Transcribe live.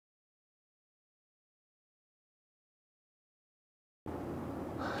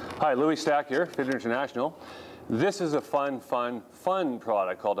Hi, Louis Stack here, Fitter International. This is a fun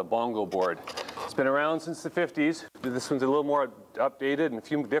product called a Bongo Board. It's been around since the 50s. This one's a little more updated and a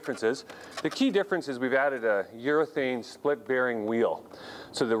few differences. The key difference is we've added a urethane split bearing wheel.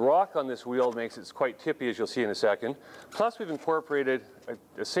 So the rock on this wheel makes it quite tippy, as you'll see in a second. Plus we've incorporated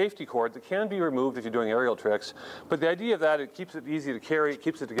a safety cord that can be removed if you're doing aerial tricks. But the idea of that, it keeps it easy to carry, it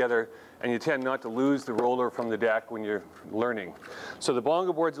keeps it together, and you tend not to lose the roller from the deck when you're learning. So the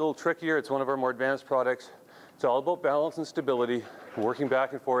Bongo Board's a little trickier. It's one of our more advanced products. It's all about balance and stability, working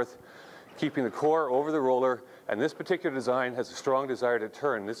back and forth, keeping the core over the roller, and this particular design has a strong desire to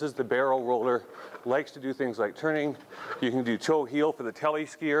turn. This is the barrel roller, likes to do things like turning. You can do toe heel for the tele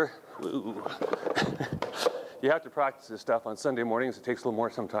skier. You have to practice this stuff on Sunday mornings. It takes a little more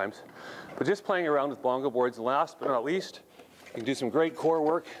sometimes. But just playing around with Bongo Boards, last but not least, you can do some great core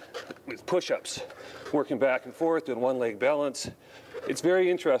work with push-ups, working back and forth, doing one leg balance. It's very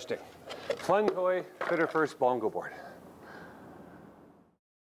interesting. Fun toy, Fitterfirst Bongo Board.